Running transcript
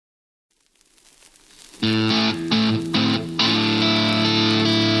Hey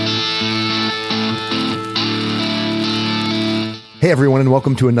everyone, and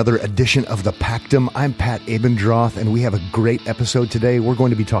welcome to another edition of The Pactum. I'm Pat Abendroth, and we have a great episode today. We're going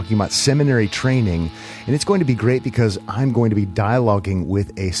to be talking about seminary training, and it's going to be great because I'm going to be dialoguing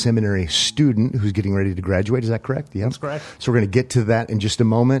with a seminary student who's getting ready to graduate. Is that correct? Yeah, that's correct. So we're going to get to that in just a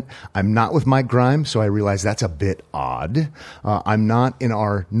moment. I'm not with Mike Grimes, so I realize that's a bit odd. I'm not in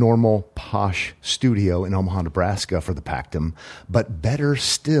our normal posh studio in Omaha, Nebraska for The Pactum, but better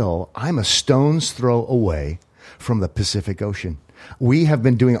still, I'm a stone's throw away from the Pacific Ocean. We have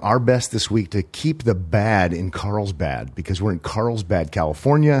been doing our best this week to keep the bad in Carlsbad because we're in Carlsbad,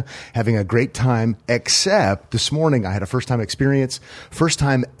 California, having a great time, except this morning I had a first-time experience. First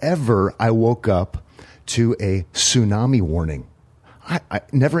time ever I woke up to a tsunami warning. I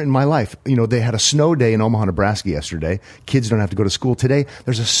never in my life, they had a snow day in Omaha, Nebraska yesterday. Kids don't have to go to school today.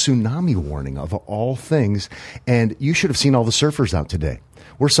 There's a tsunami warning of all things, and you should have seen all the surfers out today.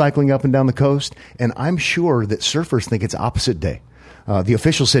 We're cycling up and down the coast, and I'm sure that surfers think it's opposite day. The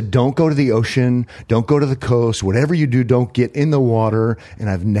official said, don't go to the ocean, don't go to the coast, whatever you do, don't get in the water. And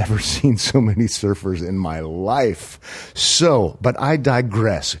I've never seen so many surfers in my life. But I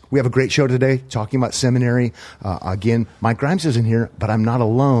digress. We have a great show today talking about seminary. Again, Mike Grimes isn't here, but I'm not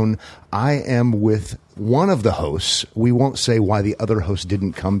alone. I am with one of the hosts. We won't say why the other host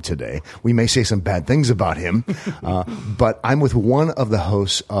didn't come today. We may say some bad things about him, but I'm with one of the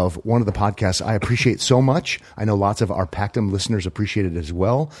hosts of one of the podcasts I appreciate so much. I know lots of our Pactum listeners appreciate it as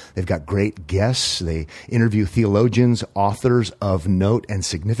well. They've got great guests. They interview theologians, authors of note and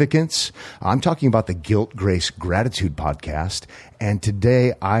significance. I'm talking about the Guilt, Grace, Gratitude podcast. And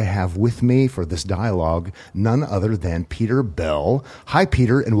today I have with me for this dialogue none other than Peter Bell. Hi,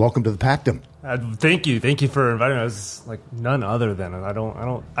 Peter, and welcome to the Pactum. Thank you for inviting me. I was like none other than. I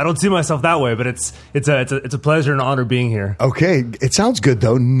don't see myself that way, but it's a pleasure and honor being here. Okay, it sounds good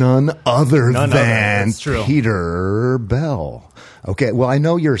though. None other than Peter Bell. Okay, well, I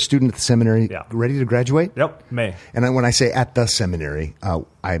know you're a student at the seminary, ready to graduate? Yep, May. And when I say at the seminary,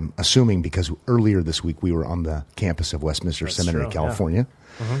 I'm assuming because earlier this week we were on the campus of Westminster Seminary, California.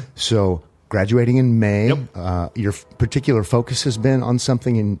 Yeah. Mm-hmm. So graduating in May, your particular focus has been on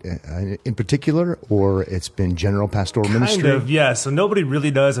something in particular, or it's been general pastoral ministry? Kind of, yeah. So nobody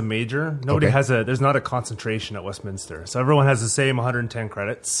really does a major. There's not a concentration at Westminster. So everyone has the same 110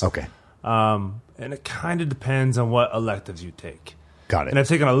 credits. Okay. And it kind of depends on what electives you take. Got it. And I've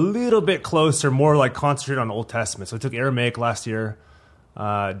taken a little bit closer, more like concentrated on Old Testament. So I took Aramaic last year,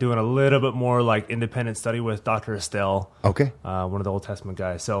 doing a little bit more like independent study with Dr. Estelle. Okay. One of the Old Testament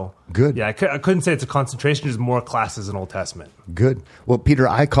guys. So good. Yeah, I couldn't say it's a concentration, just more classes in Old Testament. Good. Well, Peter,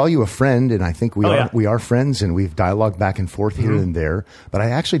 I call you a friend, and I think we are friends, and we've dialogued back and forth here and there, but I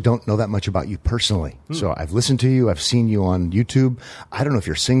actually don't know that much about you personally. So I've listened to you. I've seen you on YouTube. I don't know if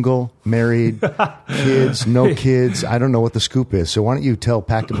you're single, married, kids, no kids. I don't know what the scoop is. So why don't you tell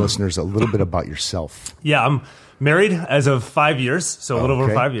Pactum listeners a little bit about yourself? Yeah, I'm married as of 5 years, so a little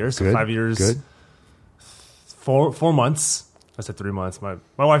over 5 years. So 5 years, 4 months. I said 3 months. My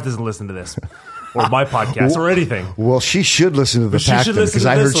wife doesn't listen to this or my podcast or anything. Well, she should listen to the Pactum because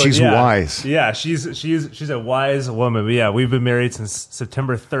I heard she's wise. Yeah, she's a wise woman. But yeah, we've been married since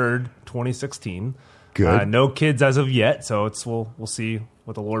September 3rd, 2016. Good. No kids as of yet, so we'll see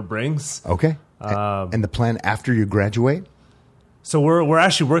what the Lord brings. Okay. And the plan after you graduate? So we're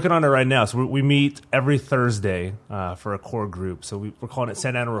actually working on it right now. So we meet every Thursday for a core group. So we're calling it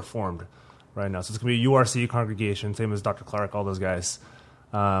Santa Ana Reformed right now. So it's going to be a URC congregation, same as Dr. Clark, all those guys.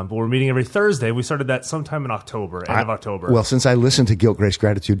 But we're meeting every Thursday. We started that sometime in October, end of October. Well, since I listen to Guilt, Grace,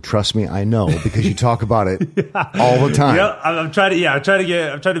 Gratitude, trust me, I know because you talk about it all the time. Yeah, I'm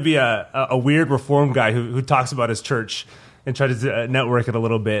trying to be a weird Reformed guy who talks about his church and try to network it a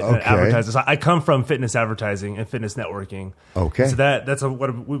little bit and advertise it. So I come from fitness advertising and fitness networking. Okay. So that's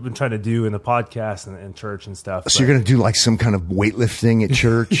what we've been trying to do in the podcast and church and stuff. So you're going to do like some kind of weightlifting at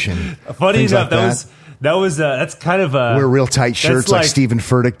church and funny enough, like that's kind of wear real tight shirts like Stephen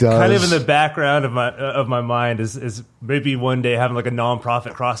Furtick does. Kind of in the background of my mind is maybe one day having like a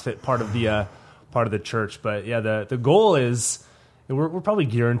nonprofit CrossFit part of the church. But yeah, the goal is we're probably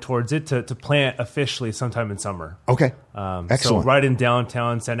gearing towards it to plant officially sometime in summer. Okay, excellent. So right in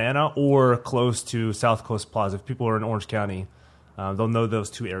downtown Santa Ana or close to South Coast Plaza. If people are in Orange County, they'll know those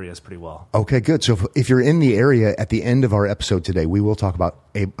two areas pretty well. Okay, good. So if you're in the area at the end of our episode today, we will talk about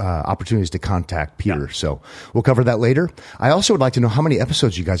opportunities to contact Peter. Yeah. So we'll cover that later. I also would like to know how many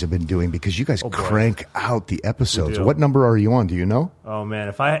episodes you guys have been doing because you guys crank out the episodes. What number are you on? Do you know? Oh man,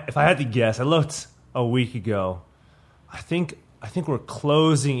 if I had to guess, I looked a week ago. I think I think we're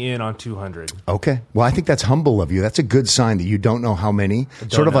closing in on 200. Okay. Well, I think that's humble of you. That's a good sign that you don't know how many.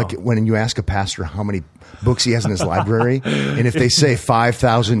 Sort of like when you ask a pastor how many books he has in his library, and if they say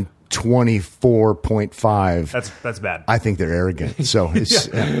 5,024.5, that's bad. I think they're arrogant. So it's,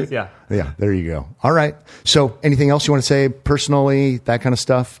 Yeah. there you go. All right. So anything else you want to say personally, that kind of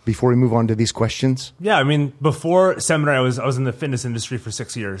stuff, before we move on to these questions? Yeah, I mean, before seminary, I was in the fitness industry for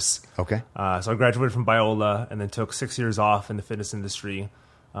 6 years. Okay. So I graduated from Biola and then took 6 years off in the fitness industry.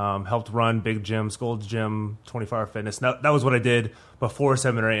 Helped run big gyms, Gold's Gym, 24-hour fitness. That was what I did before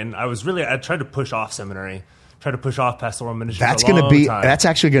seminary, and I tried to push off seminary, try to push off pastoral ministry. That's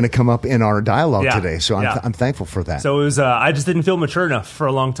actually going to come up in our dialogue today. So I'm thankful for that. So it was, I just didn't feel mature enough for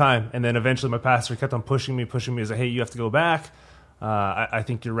a long time, and then eventually my pastor kept on pushing me. He's like, "Hey, you have to go back. I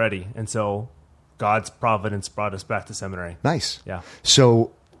think you're ready." And so God's providence brought us back to seminary. Nice. Yeah.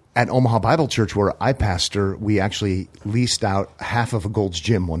 So at Omaha Bible Church, where I pastor, we actually leased out half of a Gold's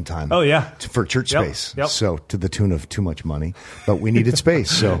Gym one time. Oh, yeah. For church space. Yep. So to the tune of too much money, but we needed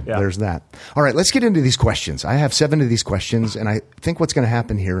space. So there's that. All right, let's get into these questions. I have 7 of these questions, and I think what's going to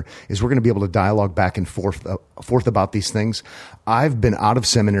happen here is we're going to be able to dialogue back and forth about these things. I've been out of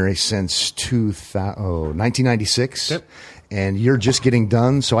seminary since 1996. Yep. And you're just getting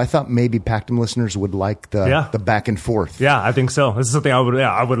done, so I thought maybe Pactum listeners would like the back and forth. Yeah, I think so. This is something I would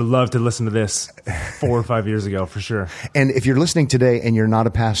have loved to listen to this 4 or 5 years ago for sure. And if you're listening today and you're not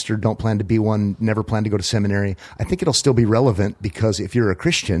a pastor, don't plan to be one, never plan to go to seminary, I think it'll still be relevant, because if you're a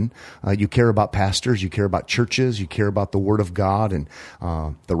Christian, you care about pastors, you care about churches, you care about the Word of God and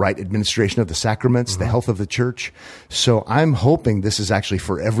the right administration of the sacraments, the health of the church. So I'm hoping this is actually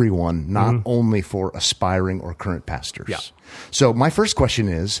for everyone, not only for aspiring or current pastors. Yeah. So my first question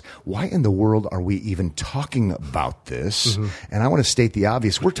is, why in the world are we even talking about this? And I want to state the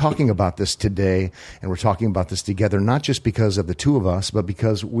obvious. We're talking about this today, and we're talking about this together, not just because of the two of us, but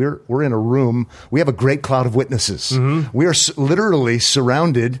because we're in a room. We have a great cloud of witnesses. We are literally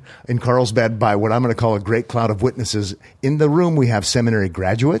surrounded in Carlsbad by what I'm going to call a great cloud of witnesses. In the room, we have seminary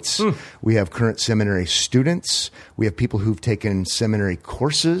graduates. We have current seminary students. We have people who've taken seminary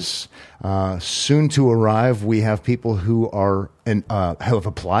courses. Soon to arrive, we have people who have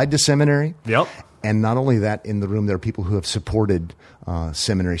applied to seminary. Yep. And not only that, in the room, there are people who have supported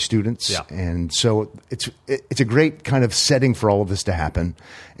seminary students. Yeah. And so it's a great kind of setting for all of this to happen.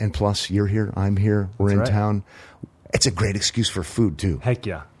 And plus, you're here, I'm here, we're in town. It's a great excuse for food, too. Heck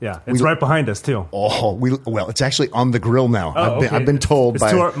yeah. Yeah. It's right behind us, too. Well, it's actually on the grill now. Oh, I've been told it's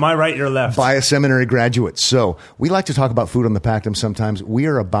to my right, your left. By a seminary graduate. So we like to talk about food on the Pactum sometimes. We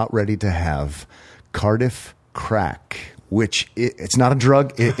are about ready to have Cardiff Crack, which it's not a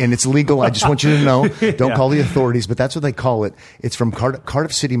drug and it's legal. I just want you to know. Don't call the authorities, but that's what they call it. It's from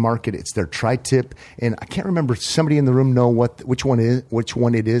Cardiff City Market. It's their tri-tip, and I can't remember. Somebody in the room know which one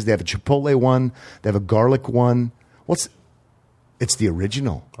it is. They have a Chipotle one. They have a garlic one. It's the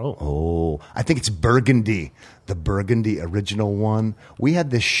original. Oh, I think it's Burgundy, the Burgundy original one. We had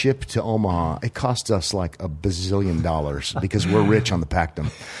this shipped to Omaha. It cost us like $1 bazillion because we're rich on the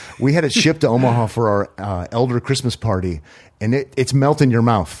Pactum. We had it shipped to Omaha for our elder Christmas party, and it's melt in your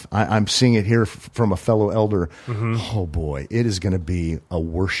mouth. I'm seeing it here from a fellow elder. Oh boy, it is going to be a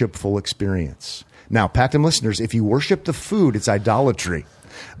worshipful experience. Now, Pactum listeners, if you worship the food, it's idolatry.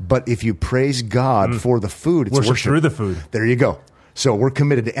 But if you praise God for the food, it's worship through the food. There you go. So we're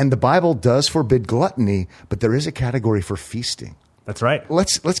committed. And the Bible does forbid gluttony, but there is a category for feasting. That's right.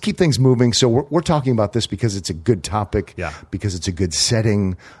 Let's keep things moving. So we're talking about this because it's a good topic, because it's a good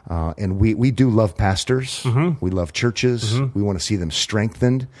setting. And we do love pastors. We love churches. We want to see them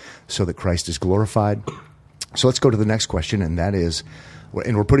strengthened so that Christ is glorified. So let's go to the next question, and that is,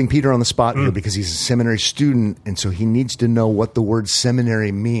 and we're putting Peter on the spot here because he's a seminary student, and so he needs to know what the word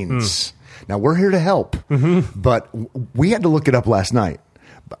seminary means. Now, we're here to help, but we had to look it up last night.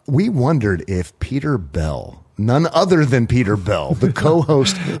 We wondered if Peter Bell, none other than Peter Bell, the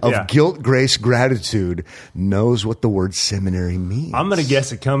co-host of Guilt, Grace, Gratitude, knows what the word seminary means. I'm going to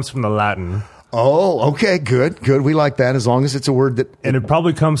guess it comes from the Latin. Oh, okay, good. We like that, as long as it's a word that... And it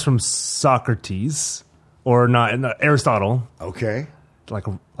probably comes from Socrates, or not Aristotle. Okay. Like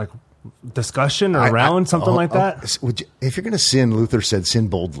discussion or around something like that. If you're going to sin, Luther said, sin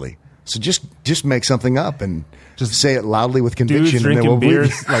boldly. So just make something up and just say it loudly with conviction. Dudes drinking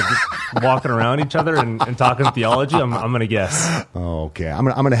beers, like walking around each other and talking theology. I'm going to guess. Okay, I'm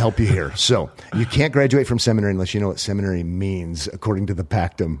going to help you here. So you can't graduate from seminary unless you know what seminary means, according to the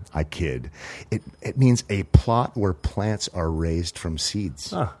Pactum. I kid. It means a plot where plants are raised from seeds.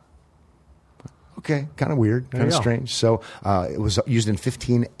 Huh. Okay, kind of weird, kind of strange. So it was used in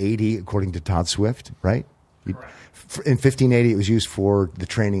 1580, according to Todd Swift, right? In 1580, it was used for the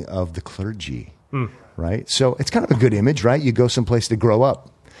training of the clergy, right? So it's kind of a good image, right? You go someplace to grow up.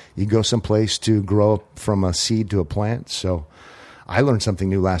 You go someplace to grow up from a seed to a plant. So I learned something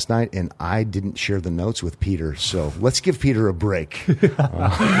new last night, and I didn't share the notes with Peter. So let's give Peter a break.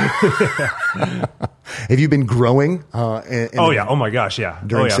 Have you been growing? Oh my gosh, yeah.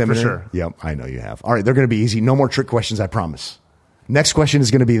 During seminary? For sure. Yep, I know you have. All right, they're going to be easy. No more trick questions, I promise. Next question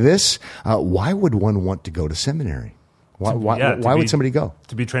is going to be this. Why would one want to go to seminary? Why would somebody go?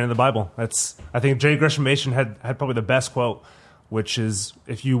 To be trained in the Bible. I think J. Gresham Machen had probably the best quote, which is,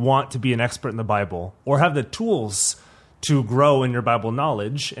 if you want to be an expert in the Bible or have the tools to grow in your Bible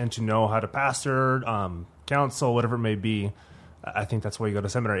knowledge and to know how to pastor, counsel, whatever it may be, I think that's why you go to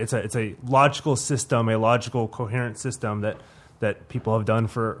seminary. It's a logical system, a logical, coherent system that people have done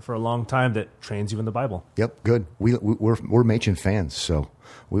for a long time that trains you in the Bible. Yep, good. We're Machen fans, so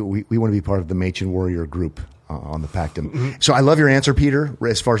we want to be part of the Machen Warrior group on the Pactum. Mm-hmm. So I love your answer, Peter,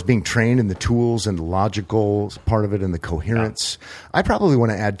 as far as being trained in the tools and the logical part of it and the coherence. Yeah. I probably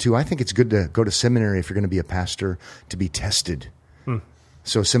want to add, too, I think it's good to go to seminary if you're going to be a pastor to be tested.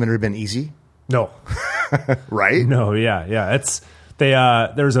 So seminary been easy? No. Right? No, yeah.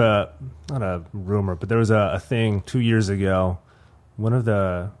 There's not a rumor, but there was a thing 2 years ago. We had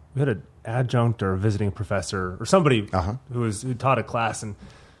an adjunct or a visiting professor or somebody who taught a class, and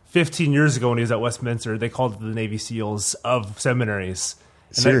 15 years ago when he was at Westminster, they called it the Navy SEALs of seminaries.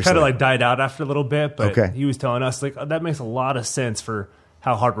 And Seriously? That kind of like died out after a little bit, but he was telling us like that makes a lot of sense for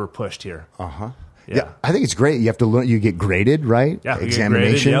how hard we're pushed here. Yeah, I think it's great. You have to learn. You get graded, right? Yeah,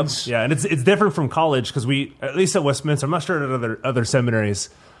 examinations. Yep. Yeah, and it's different from college because we, at least at Westminster, I'm not sure at other seminaries,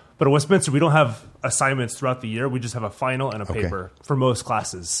 but at Westminster we don't have assignments throughout the year. We just have a final and a paper for most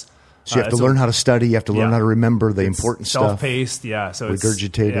classes. So you have to learn how to study. You have to learn how to remember the important stuff. Self-paced, yeah. So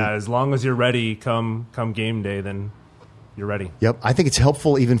regurgitated. As long as you're ready, come game day, then you're ready. Yep. I think it's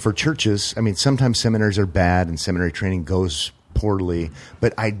helpful even for churches. I mean, sometimes seminaries are bad and seminary training goes poorly,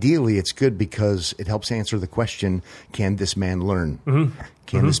 but ideally it's good because it helps answer the question, can this man learn?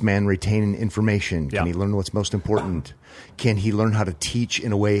 Can this man retain information? Can he learn what's most important? Can he learn how to teach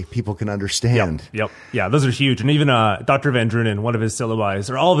in a way people can understand? Yep. Yeah, those are huge. And even Dr. Van Drunen, one of his syllabi,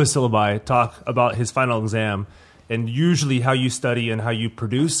 or all of his syllabi, talk about his final exam. And usually how you study and how you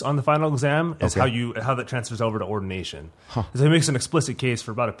produce on the final exam is how that transfers over to ordination. So he makes an explicit case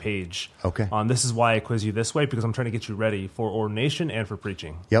for about a page on this is why I quiz you this way, because I'm trying to get you ready for ordination and for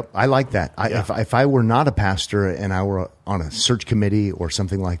preaching. Yep, I like that. If I were not a pastor and I were on a search committee or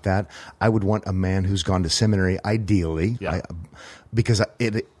something like that, I would want a man who's gone to seminary, ideally. Yeah. Because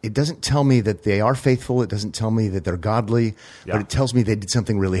it doesn't tell me that they are faithful. It doesn't tell me that they're godly, but it tells me they did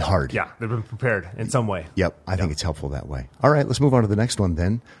something really hard. Yeah, they've been prepared in some way. Yep, I think it's helpful that way. All right, let's move on to the next one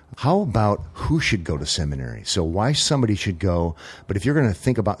then. How about who should go to seminary? So why somebody should go, but if you're going to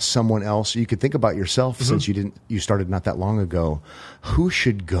think about someone else, you could think about yourself since you started not that long ago. Who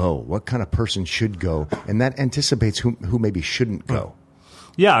should go? What kind of person should go? And that anticipates who maybe shouldn't go.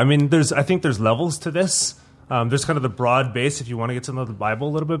 Yeah, I mean, I think there's levels to this. There's kind of the broad base if you want to get to know the Bible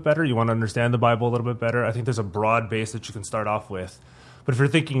a little bit better, you want to understand the Bible a little bit better. I think there's a broad base that you can start off with. But if you're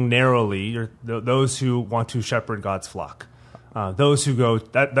thinking narrowly, those who want to shepherd God's flock. Those who go,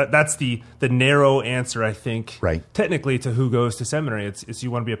 that's the narrow answer, I think, technically to who goes to seminary. It's you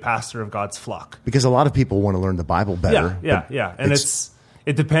want to be a pastor of God's flock. Because a lot of people want to learn the Bible better. Yeah. And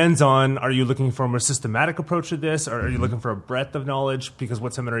it depends on, are you looking for a more systematic approach to this, or are you looking for a breadth of knowledge? Because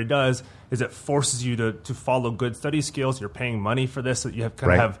what seminary does is it forces you to follow good study skills. You're paying money for this, so you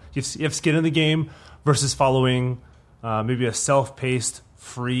have you have skin in the game versus following maybe a self-paced,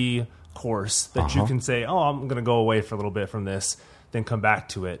 free course that you can say, oh, I'm going to go away for a little bit from this, then come back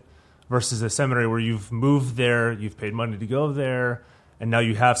to it. Versus a seminary where you've moved there, you've paid money to go there, and now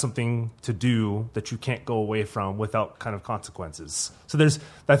you have something to do that you can't go away from without kind of consequences. So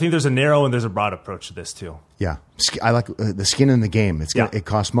I think there's a narrow and there's a broad approach to this too. Yeah, I like the skin in the game. It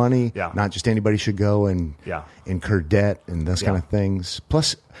costs money. Yeah. Not just anybody should go and incur debt and those kind of things.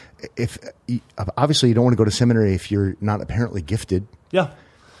 Plus, obviously you don't want to go to seminary if you're not apparently gifted. Yeah.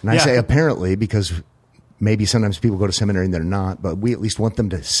 And I say apparently because maybe sometimes people go to seminary and they're not, but we at least want them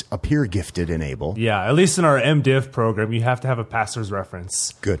to appear gifted and able. Yeah, at least in our MDiv program, you have to have a pastor's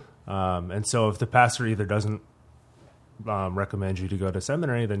reference. Good. And so if the pastor either doesn't recommend you to go to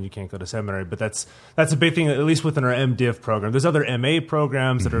seminary, then you can't go to seminary. But that's a big thing, at least within our MDiv program. There's other MA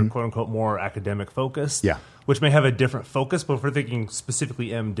programs that are quote-unquote more academic focused, which may have a different focus, but if we're thinking specifically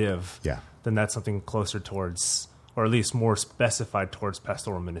MDiv, then that's something closer towards, or at least more specified towards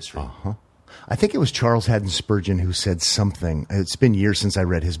pastoral ministry. I think it was Charles Haddon Spurgeon who said something. It's been years since I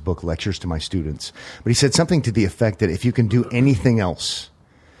read his book, Lectures to My Students. But he said something to the effect that if you can do anything else,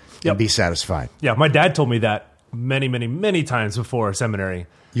 Yep. be satisfied. Yeah, my dad told me that many times before seminary.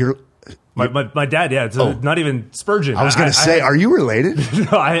 My dad, yeah, it's not even Spurgeon. I was going to say, are you related?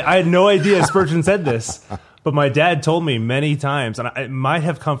 No, I had no idea Spurgeon said this, but my dad told me many times, and it might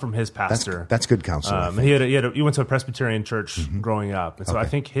have come from his pastor. That's good counsel. He went to a Presbyterian church growing up, and so I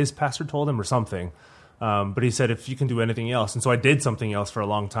think his pastor told him or something. But he said, if you can do anything else, and so I did something else for a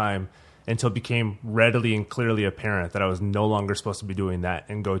long time until it became readily and clearly apparent that I was no longer supposed to be doing that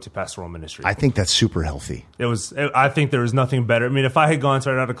and go to pastoral ministry. I think that's super healthy. I think there was nothing better. I mean, if I had gone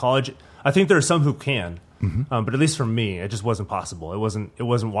straight out of college, I think there are some who can, but at least for me, it just wasn't possible. It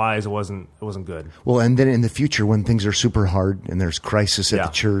wasn't wise. It wasn't good. Well, and then in the future, when things are super hard and there's crisis at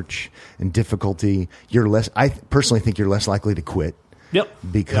the church and difficulty, I personally think you're less likely to quit. Yep.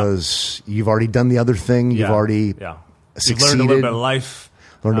 Because you've already done the other thing. You've already succeeded. You've learned a little bit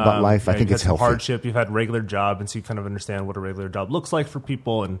about life. I think it's healthy. Hardship. You've had a regular job, and so you kind of understand what a regular job looks like for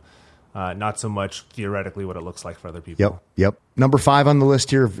people, and not so much theoretically what it looks like for other people. Yep. Number 5 on the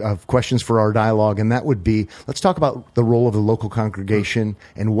list here of questions for our dialogue, and that would be, let's talk about the role of the local congregation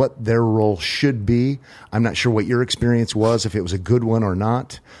and what their role should be. I'm not sure what your experience was, if it was a good one or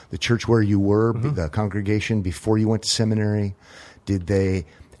not. The church where you were, the congregation before you went to seminary, did they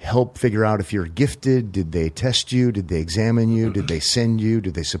help figure out if you're gifted? Did they test you? Did they examine you? Did they send you?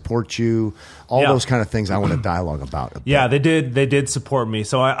 Did they support you? All those kind of things I want to dialogue about. Yeah, they did. They did support me.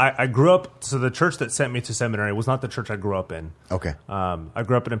 So I grew up. So the church that sent me to seminary was not the church I grew up in. Okay. I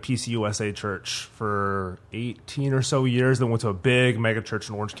grew up in a PCUSA church for 18 or so years. Then went to a big mega church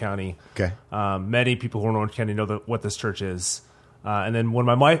in Orange County. Okay. Many people who are in Orange County know what this church is. And then when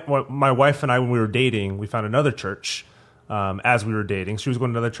my wife and I, when we were dating, we found another church. As we were dating, she was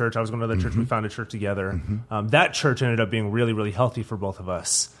going to another church. I was going to another church. We found a church together. That church ended up being really, really healthy for both of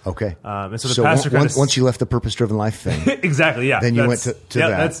us. Okay. And so the pastor once you left the Purpose-Driven Life thing, exactly. Yeah. Then you went to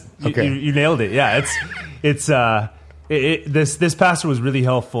that. Okay. You nailed it. Yeah. This pastor was really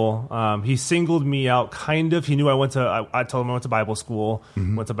helpful. He singled me out, kind of. He knew I told him I went to Bible school,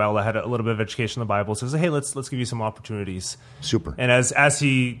 went to Bible. I had a little bit of education in the Bible. So he said, hey, let's give you some opportunities. Super. And as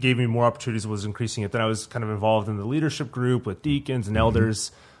he gave me more opportunities, was increasing it. Then I was kind of involved in the leadership group with deacons and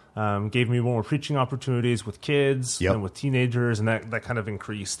elders. Gave me more preaching opportunities with kids and with teenagers, and that kind of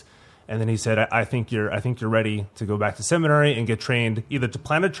increased. And then he said, I think you're ready to go back to seminary and get trained either to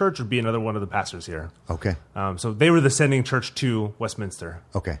plant a church or be another one of the pastors here. Okay. So they were the sending church to Westminster.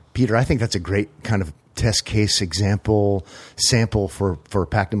 Okay. Peter, I think that's a great kind of test case sample for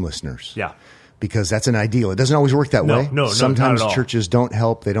Pactum listeners. Yeah. Because that's an ideal. It doesn't always work that way. No, sometimes not at all. Churches don't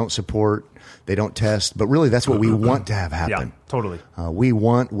help, they don't support, they don't test, but really that's what we want to have happen. Yeah, totally.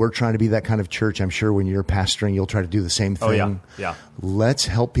 We're trying to be that kind of church. I'm sure when you're pastoring, you'll try to do the same thing. Oh, yeah. Let's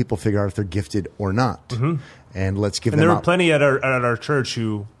help people figure out if they're gifted or not. And let's give them. And there were plenty at our church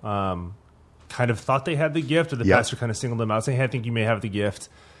who kind of thought they had the gift, or the pastor kind of singled them out, saying, hey, I think you may have the gift.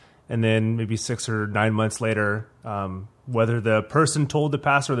 And then maybe 6 or 9 months later, whether the person told the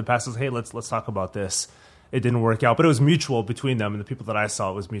pastor or the pastor said, hey, let's talk about this, it didn't work out. But it was mutual between them, and the people that I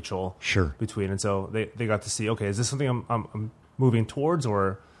saw, it was mutual between. And so they got to see, okay, is this something I'm moving towards,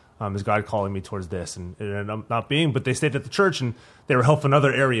 or is God calling me towards this? And it ended up not being, but they stayed at the church and they were helpful in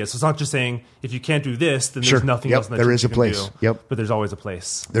other areas. So it's not just saying, if you can't do this, then there's nothing else in the there church is a you place. can do. But there's always a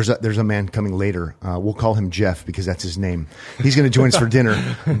place. There's a man coming later. We'll call him Jeff because that's his name. He's going to join us for dinner,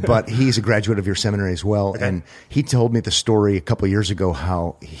 but he's a graduate of your seminary as well. Okay. And he told me the story a couple of years ago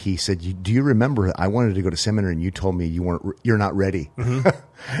how he said, do you remember I wanted to go to seminary and you told me you're not ready?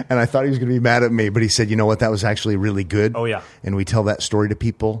 And I thought he was going to be mad at me, but he said, you know what, that was actually really good. Oh, yeah. And we tell that story to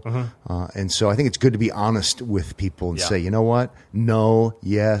people. And so I think it's good to be honest with people and say, you know what, no,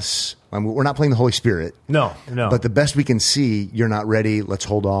 yes. I mean, we're not playing the Holy Spirit. No. But the best we can see, you're not ready, let's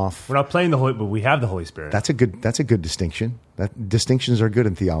hold off. We're not playing the Holy, but we have the Holy Spirit. That's a good distinction. Distinctions are good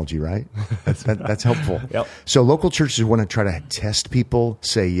in theology, right? That's helpful. Yep. So local churches want to try to test people,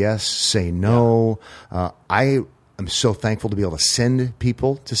 say yes, say no. I'm so thankful to be able to send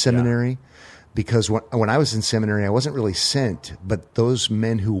people to seminary because when I was in seminary, I wasn't really sent, but those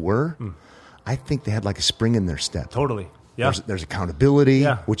men who were, I think they had like a spring in their step. Totally. Yeah. There's accountability,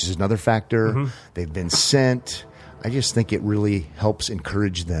 which is another factor. They've been sent. I just think it really helps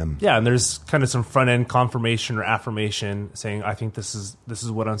encourage them. Yeah, and there's kind of some front-end confirmation or affirmation saying, I think this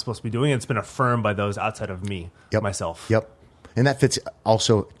is what I'm supposed to be doing. And it's been affirmed by those outside of me, myself. Yep. And that fits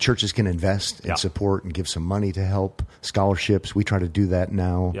also, churches can invest and support and give some money to help, scholarships. We try to do that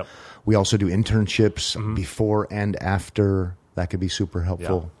now. Yep. We also do internships before and after. That could be super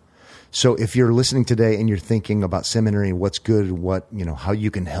helpful. So if you're listening today and you're thinking about seminary and what's good, how you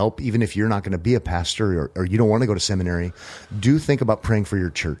can help, even if you're not going to be a pastor or you don't want to go to seminary, do think about praying for your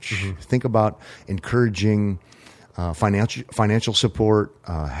church. Mm-hmm. Think about encouraging financial support,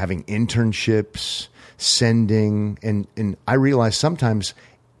 having internships, sending. And I realize sometimes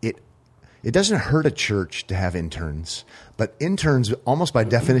it doesn't hurt a church to have interns, but interns almost by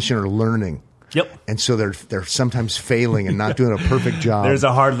definition are learning. Yep. And so they're sometimes failing and not doing a perfect job. There's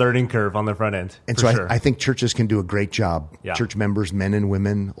a hard learning curve on the front end. And so I think churches can do a great job. Yeah. Church members, men and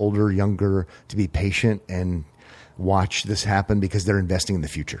women, older, younger, to be patient and watch this happen because they're investing in the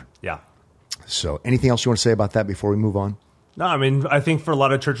future. Yeah. So anything else you want to say about that before we move on? No, I mean, I think for a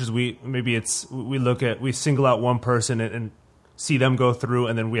lot of churches, we single out one person and see them go through,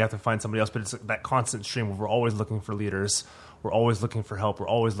 and then we have to find somebody else. But it's that constant stream where we're always looking for leaders. We're always looking for help. We're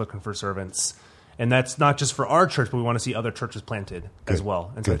always looking for servants. And that's not just for our church, but we want to see other churches planted as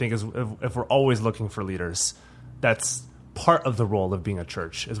well. And so I think if we're always looking for leaders, that's part of the role of being a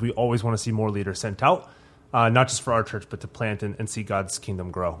church, is we always want to see more leaders sent out, not just for our church, but to plant and see God's kingdom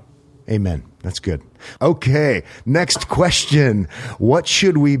grow. Amen. That's good. Okay. Next question. What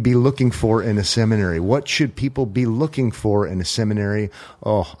should we be looking for in a seminary? What should people be looking for in a seminary?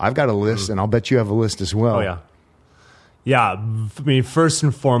 Oh, I've got a list, and I'll bet you have a list as well. Oh, yeah. Yeah. I mean, first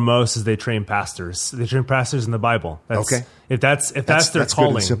and foremost is they train pastors. They train pastors in the Bible. Okay. If that's their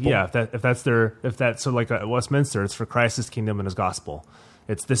calling. Yeah. If that's so like at Westminster, it's for Christ's kingdom and his gospel.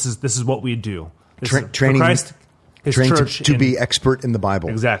 This is what we do. Training Christ, his church to be expert in the Bible.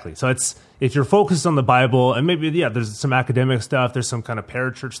 Exactly. So if you're focused on the Bible, and maybe there's some academic stuff, there's some kind of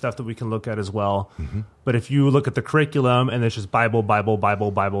parachurch stuff that we can look at as well. Mm-hmm. But if you look at the curriculum and it's just Bible, Bible,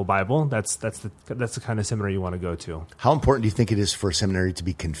 Bible, Bible, Bible, that's the kind of seminary you want to go to. How important do you think it is for a seminary to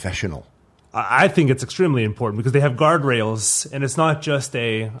be confessional? I think it's extremely important because they have guardrails, and it's not just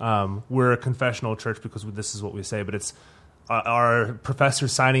we're a confessional church because this is what we say, but it's are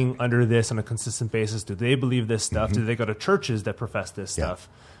professors signing under this on a consistent basis? Do they believe this stuff? Mm-hmm. Do they go to churches that profess this stuff?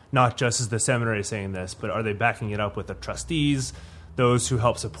 Not just as the seminary saying this, but are they backing it up with the trustees, those who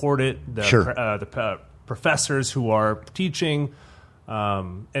help support it, the professors who are teaching?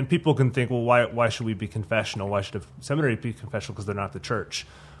 And people can think, well, why should we be confessional? Why should a seminary be confessional? Because they're not the church.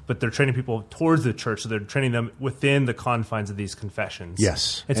 But they're training people towards the church, so they're training them within the confines of these confessions.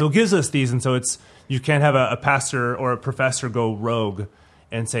 Yes. And so it gives us these, and so you can't have a pastor or a professor go rogue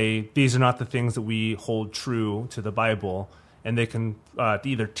and say, these are not the things that we hold true to the Bible, and they can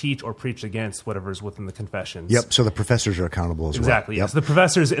either teach or preach against whatever is within the confessions. Yep, so the professors are accountable as well. Exactly, yes. Yep. The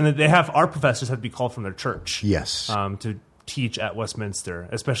professors, and our professors have to be called from their church. Yes. To teach at Westminster,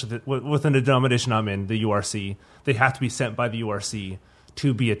 especially within the denomination I'm in, the URC. They have to be sent by the URC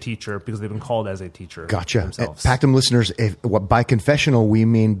to be a teacher because they've been called as a teacher. Gotcha. Themselves. Pactum listeners, by confessional, we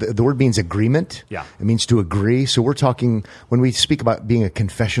mean the word means agreement. Yeah. It means to agree. So we're talking, when we speak about being a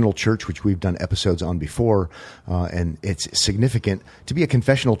confessional church, which we've done episodes on before, and it's significant, to be a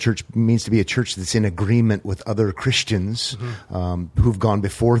confessional church means to be a church that's in agreement with other Christians who've gone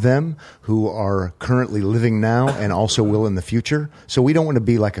before them, who are currently living now and also will in the future. So we don't want to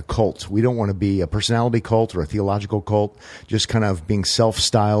be like a cult. We don't want to be a personality cult or a theological cult, just kind of being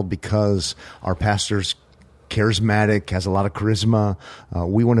self-styled because our pastor's charismatic, has a lot of charisma.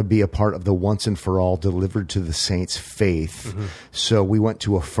 We want to be a part of the once and for all delivered to the saints faith. Mm-hmm. So we went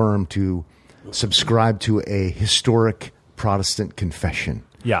to affirm to subscribe to a historic Protestant confession.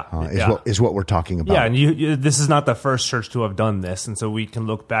 Is what we're talking about. Yeah, and this is not the first church to have done this, and so we can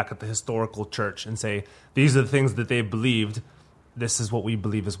look back at the historical church and say, these are the things that they believed. This is what we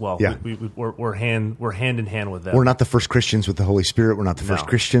believe as well. Yeah. We're hand in hand with them. We're not the first Christians with the Holy Spirit. We're not the first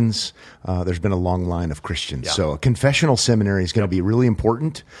Christians. There's been a long line of Christians. Yeah. So a confessional seminary is going to be really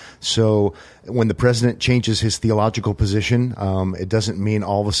important. So when the president changes his theological position, it doesn't mean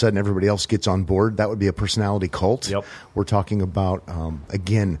all of a sudden everybody else gets on board. That would be a personality cult. Yep. We're talking about,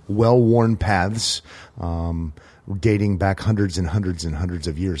 again, well-worn paths, dating back hundreds and hundreds and hundreds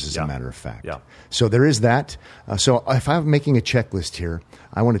of years, as a matter of fact. Yeah. So there is that. So if I'm making a checklist here,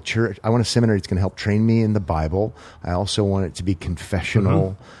 I want a seminary that's going to help train me in the Bible. I also want it to be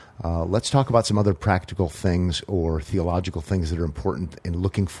confessional. Mm-hmm. Let's talk about some other practical things or theological things that are important in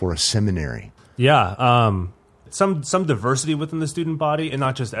looking for a seminary. Yeah. Some diversity within the student body, and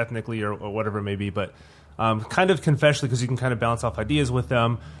not just ethnically or whatever it may be, but kind of confessionally, because you can kind of bounce off ideas with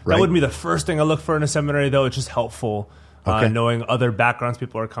them. Right. That wouldn't be the first thing I look for in a seminary, though. It's just helpful knowing other backgrounds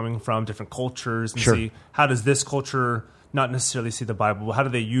people are coming from, different cultures, and see how does this culture not necessarily see the Bible, but how do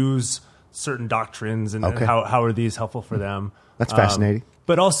they use certain doctrines, and how are these helpful for them? That's fascinating.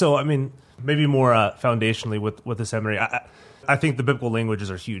 But also, I mean, maybe more foundationally with the seminary, I think the biblical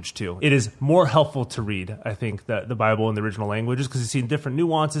languages are huge too. It is more helpful to read, I think, the Bible in the original languages because you see different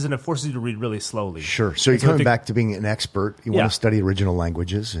nuances and it forces you to read really slowly. Sure. So you're coming back to being an expert. You want to study original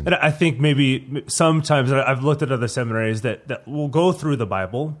languages. And I think maybe sometimes I've looked at other seminaries that will go through the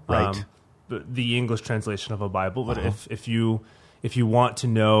Bible, right. The English translation of a Bible. But if you want to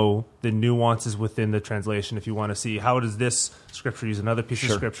know the nuances within the translation, if you want to see how does this scripture use another piece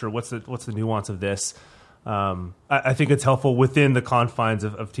of scripture, what's the nuance of this? I think it's helpful within the confines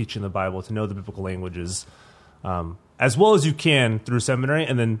of teaching the Bible to know the biblical languages as well as you can through seminary,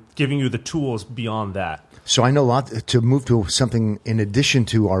 and then giving you the tools beyond that. So I know a lot to move to something in addition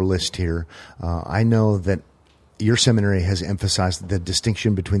to our list here. I know that your seminary has emphasized the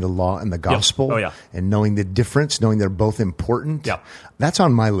distinction between the law and the gospel, and knowing the difference, knowing they're both important. That's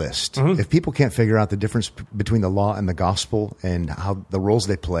on my list. If people can't figure out the difference between the law and the gospel and how the roles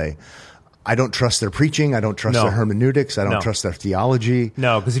they play, I don't trust their preaching. I don't trust their hermeneutics. I don't trust their theology.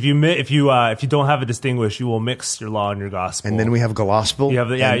 No, because if you don't have it distinguished, you will mix your law and your gospel. And then we have gospel. You have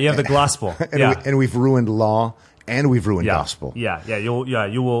the gospel, and we've ruined law and we've ruined gospel. You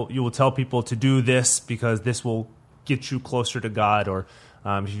will tell people to do this because this will get you closer to God, or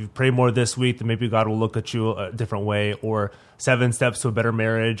if you pray more this week, then maybe God will look at you a different way, or 7 steps to a better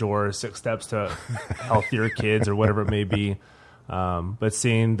marriage, or 6 steps to healthier kids, or whatever it may be. But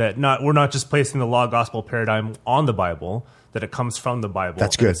seeing that we're not just placing the law gospel paradigm on the Bible, that it comes from the Bible.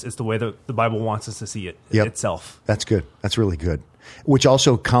 That's good. It's the way that the Bible wants us to see it itself. That's good. That's really good. Which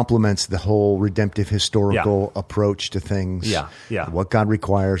also complements the whole redemptive historical approach to things. What God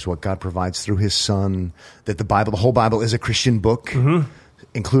requires, what God provides through his son, that the whole Bible is a Christian book.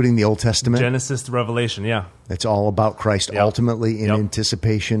 Including the Old Testament. Genesis to Revelation, It's all about Christ ultimately in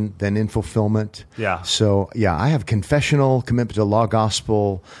anticipation, then in fulfillment. So, I have confessional, commitment to law,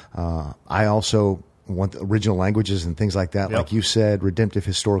 gospel. I also want the original languages and things like that, like you said, redemptive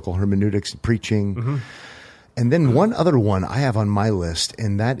historical hermeneutics, preaching. And then one other one I have on my list,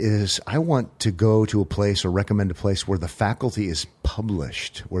 and that is I want to go to a place or recommend a place where the faculty is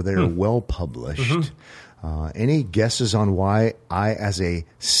published, where they're well published. Any guesses on why I, as a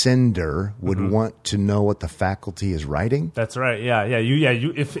sender, would want to know what the faculty is writing? That's right.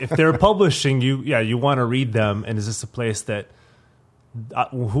 If they're publishing, you want to read them. And is this a place that,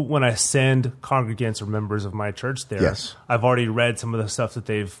 when I send congregants or members of my church there, I've already read some of the stuff that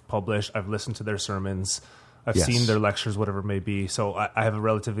they've published. I've listened to their sermons. I've seen their lectures, whatever it may be. So I have a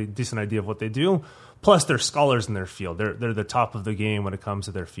relatively decent idea of what they do. Plus, they're scholars in their field. They're the top of the game when it comes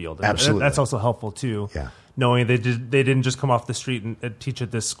to their field. And absolutely. That's also helpful, too. Knowing they didn't just come off the street and teach at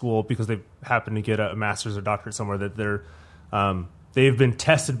this school because they happen to get a master's or doctorate somewhere. That they've been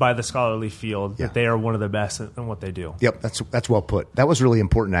tested by the scholarly field. That they are one of the best in what they do. Yep, that's well put. That was really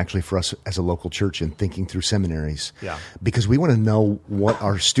important, actually, for us as a local church in thinking through seminaries. Because we want to know what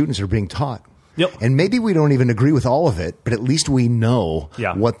our students are being taught. And maybe we don't even agree with all of it, but at least we know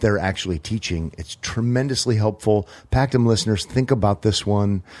what they're actually teaching. It's tremendously helpful. Pactum listeners, think about this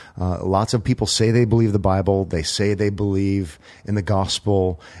one. Lots of people say they believe the Bible. They say they believe in the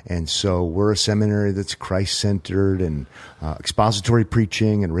gospel. And so we're a seminary that's Christ-centered and expository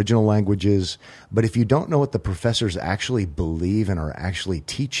preaching and original languages. But if you don't know what the professors actually believe and are actually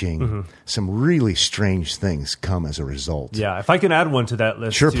teaching, some really strange things come as a result. If I can add one to that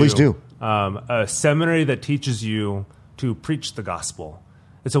list. Sure, please do. A seminary that teaches you to preach the gospel.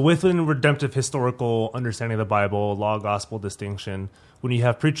 It's a within redemptive historical understanding of the Bible, law, gospel distinction. When you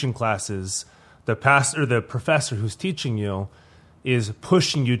have preaching classes, the pastor, the professor who's teaching you is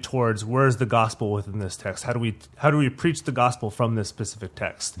pushing you towards where's the gospel within this text? How do we preach the gospel from this specific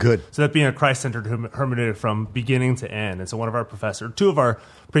text? Good. So that being a Christ-centered hermeneutic from beginning to end. And so two of our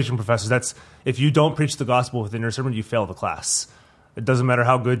preaching professors, that's if you don't preach the gospel within your sermon, you fail the class. It doesn't matter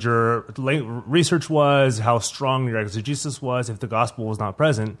how good your research was, how strong your exegesis was. If the gospel was not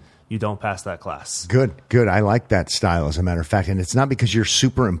present, you don't pass that class. Good. I like that style, as a matter of fact. And it's not because you're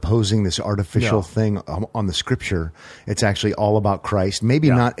superimposing this artificial thing on the scripture. It's actually all about Christ. Maybe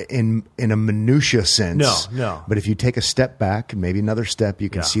not in a minutia sense. No. But if you take a step back and maybe another step, you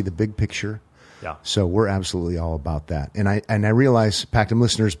can see the big picture. So we're absolutely all about that. And I realize, Pactum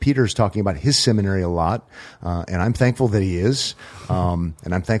listeners, Peter's talking about his seminary a lot, and I'm thankful that he is, and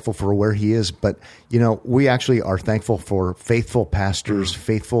I'm thankful for where he is. But, we actually are thankful for faithful pastors,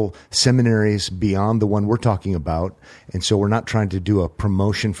 faithful seminaries beyond the one we're talking about. And so we're not trying to do a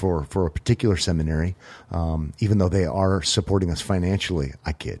promotion for a particular seminary, even though they are supporting us financially.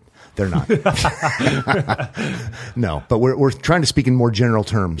 I kid. They're not. No, but we're trying to speak in more general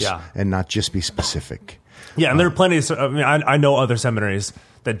terms and not just be specific. And there are plenty of, I know other seminaries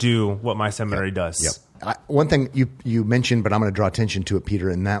that do what my seminary does. One thing you mentioned, but I'm going to draw attention to it, Peter,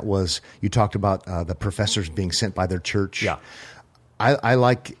 and that was you talked about the professors being sent by their church. Yeah. I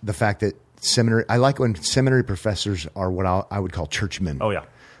like the fact that I like when seminary professors are what I would call churchmen. Oh, yeah.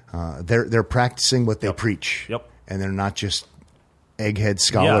 They're practicing what they preach. Yep. And they're not just egghead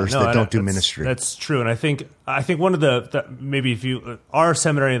scholars that don't do ministry. That's true. And I think one of the maybe if you our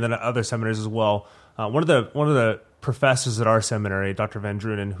seminary and then other seminaries as well, one of the professors at our seminary, Dr. Van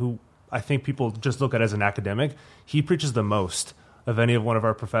Drunen, who I think people just look at as an academic, he preaches the most of any of one of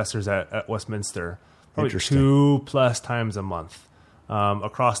our professors at Westminster, probably 2+ times a month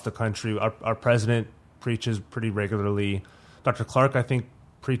across the country. Our president preaches pretty regularly. Dr. Clark, I think,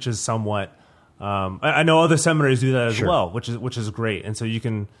 preaches somewhat. I know other seminaries do that as well, which is great. And so you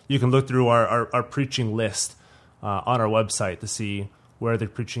can look through our preaching list on our website to see where they're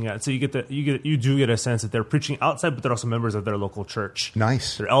preaching at. So you do get a sense that they're preaching outside, but they're also members of their local church.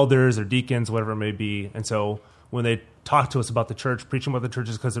 Nice. They're elders, they're deacons, whatever it may be. And so when they talk to us about the church, preaching about the church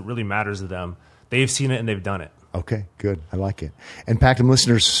is because it really matters to them. They've seen it and they've done it. Okay, good. I like it. And Pactum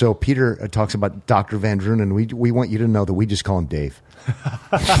listeners, so Peter talks about Dr. Van Drunen. We want you to know that we just call him Dave.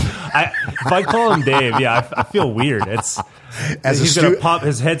 If I call him Dave, I feel weird. His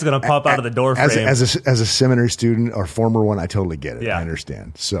head's gonna pop out of the door frame. As a seminary student or former one, I totally get it. Yeah. I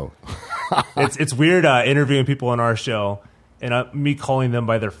understand. So it's weird interviewing people on our show and me calling them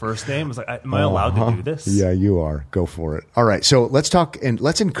by their first name. I was like, am I allowed to do this? Yeah, you are. Go for it. All right. So let's talk and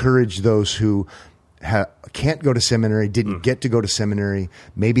let's encourage those who can't go to seminary, didn't get to go to seminary.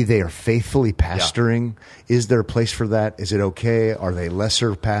 Maybe they are faithfully pastoring. Yeah. Is there a place for that? Is it okay? Are they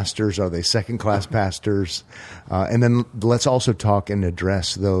lesser pastors? Are they second-class pastors? And then let's also talk and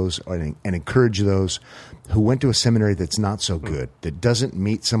address those and encourage those who went to a seminary that's not so good, that doesn't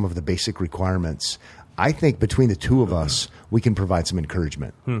meet some of the basic requirements. I think between the two of us, we can provide some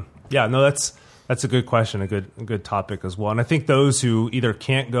encouragement. Yeah, no, that's a good question, a good topic as well. And I think those who either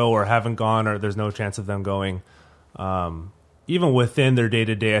can't go or haven't gone or there's no chance of them going, even within their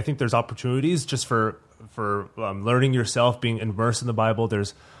day-to-day, I think there's opportunities just for learning yourself, being immersed in the Bible.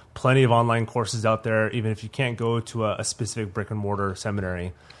 There's plenty of online courses out there, even if you can't go to a specific brick-and-mortar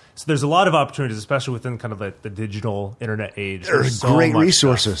seminary. So there's a lot of opportunities, especially within kind of the digital internet age. There's so great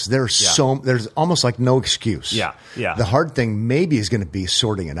resources. There's almost like no excuse. Yeah. The hard thing maybe is going to be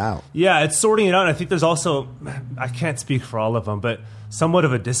sorting it out. Yeah, it's sorting it out. And I think there's also, I can't speak for all of them, but somewhat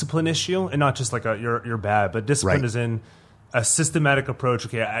of a discipline issue, and not just like you're bad, but discipline is in a systematic approach.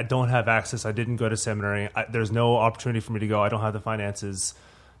 Okay, I don't have access. I didn't go to seminary. There's no opportunity for me to go. I don't have the finances.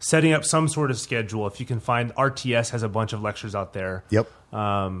 Setting up some sort of schedule. If you can find, RTS has a bunch of lectures out there. Yep.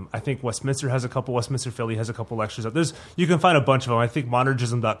 I think Westminster has a couple. Westminster Philly has a couple lectures out there. You can find a bunch of them. I think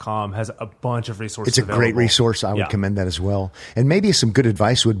monergism.com has a bunch of resources. It's a great resource. I would commend that as well. And maybe some good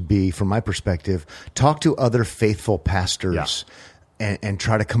advice would be, from my perspective, talk to other faithful pastors and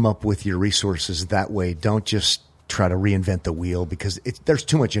try to come up with your resources that way. Don't just try to reinvent the wheel because there's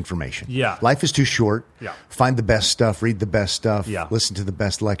too much information. Yeah. Life is too short. Yeah. Find the best stuff, read the best stuff, Yeah. listen to the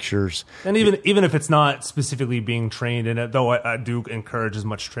best lectures. And even if it's not specifically being trained in it, though I do encourage as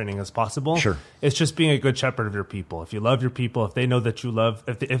much training as possible. Sure. It's just being a good shepherd of your people. If you love your people, if they know that you love,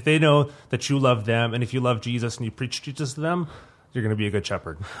 if they know that you love them, and if you love Jesus and you preach Jesus to them, you're going to be a good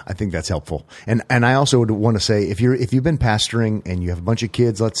shepherd. I think that's helpful. And I also would want to say, if you've been pastoring and you have a bunch of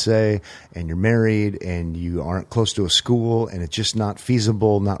kids, let's say, and you're married and you aren't close to a school and it's just not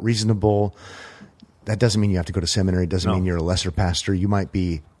feasible, not reasonable, that doesn't mean you have to go to seminary. It doesn't mean you're a lesser pastor. You might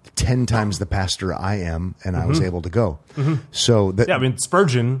be 10 times the pastor I am, and I was able to go. So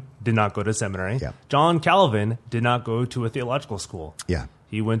Spurgeon did not go to seminary. Yeah. John Calvin did not go to a theological school. Yeah.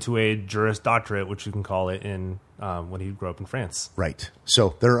 He went to a Juris Doctorate, which you can call it, in when he grew up in France. Right.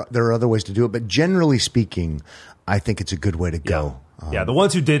 So there are other ways to do it, but generally speaking, I think it's a good way to go. Yeah, the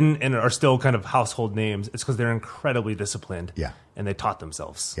ones who didn't and are still kind of household names, it's because they're incredibly disciplined. Yeah. And they taught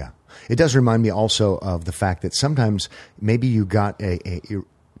themselves. Yeah. It does remind me also of the fact that sometimes maybe you got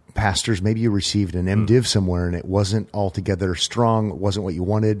pastors, maybe you received an MDiv somewhere and it wasn't altogether strong, it wasn't what you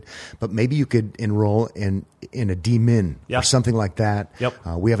wanted, but maybe you could enroll in a DMin or something like that. Yep.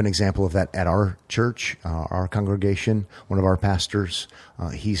 We have an example of that at our church, our congregation. One of our pastors,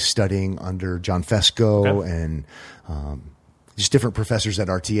 he's studying under John Fesco and just different professors at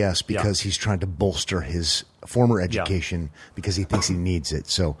RTS because he's trying to bolster his former education because he thinks he needs it.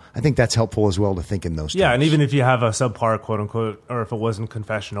 So I think that's helpful as well to think in those terms. Yeah, and even if you have a subpar, quote unquote, or if it wasn't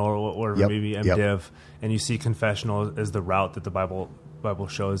confessional or maybe MDiv, and you see confessional as the route that the Bible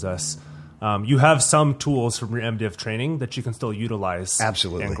shows us, you have some tools from your MDiv training that you can still utilize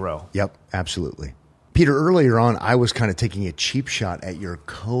and grow. Yep, absolutely. Peter, earlier on, I was kind of taking a cheap shot at your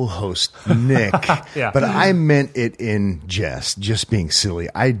co-host, Nick. Yeah. But I meant it in jest, just being silly.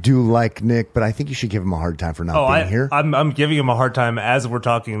 I do like Nick, but I think you should give him a hard time for not being here. I'm giving him a hard time as we're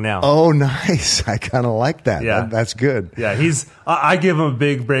talking now. Oh, nice. I kind of like that. Yeah. That's good. Yeah, I give him a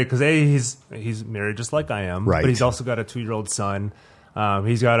big break because he's married just like I am, right. But he's also got a 2-year-old son.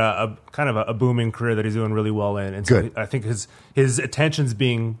 He's got a kind of a booming career that he's doing really well in, and so I think his attention's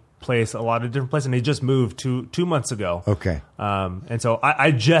being placed a lot of different places. And he just moved 2 months ago. Okay, and so I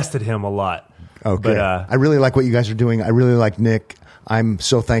jested him a lot. Okay, but, I really like what you guys are doing. I really like Nick. I'm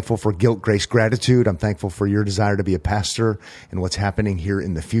so thankful for Guilt, Grace, Gratitude. I'm thankful for your desire to be a pastor and what's happening here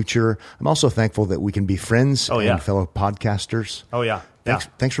in the future. I'm also thankful that we can be friends and fellow podcasters. Oh yeah.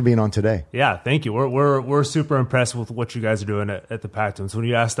 Thanks for being on today. Yeah, thank you. We're super impressed with what you guys are doing at the Pactum. So when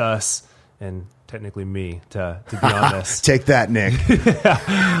you asked us, and technically me, to be on this, take that, Nick.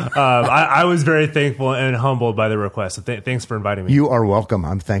 I was very thankful and humbled by the request. So thanks for inviting me. You are welcome.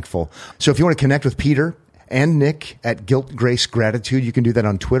 I'm thankful. So if you want to connect with Peter and Nick at Guilt, Grace, Gratitude, you can do that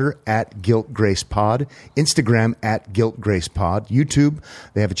on Twitter at Guilt, Grace Pod, Instagram at Guilt, Grace Pod, YouTube.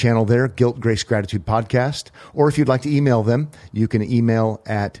 They have a channel there, Guilt, Grace, Gratitude Podcast. Or if you'd like to email them, you can email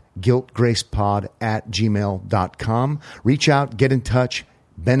at guiltgracepod@gmail.com. Reach out, get in touch,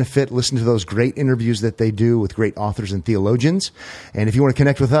 benefit, listen to those great interviews that they do with great authors and theologians. And if you want to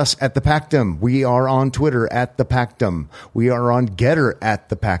connect with us at The Pactum, we are on Twitter at The Pactum. We are on Getter at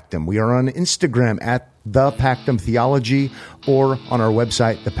The Pactum. We are on Instagram at The Pactum Theology, or on our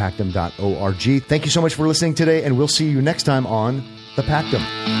website, thepactum.org. Thank you so much for listening today, and we'll see you next time on The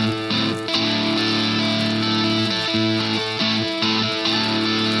Pactum.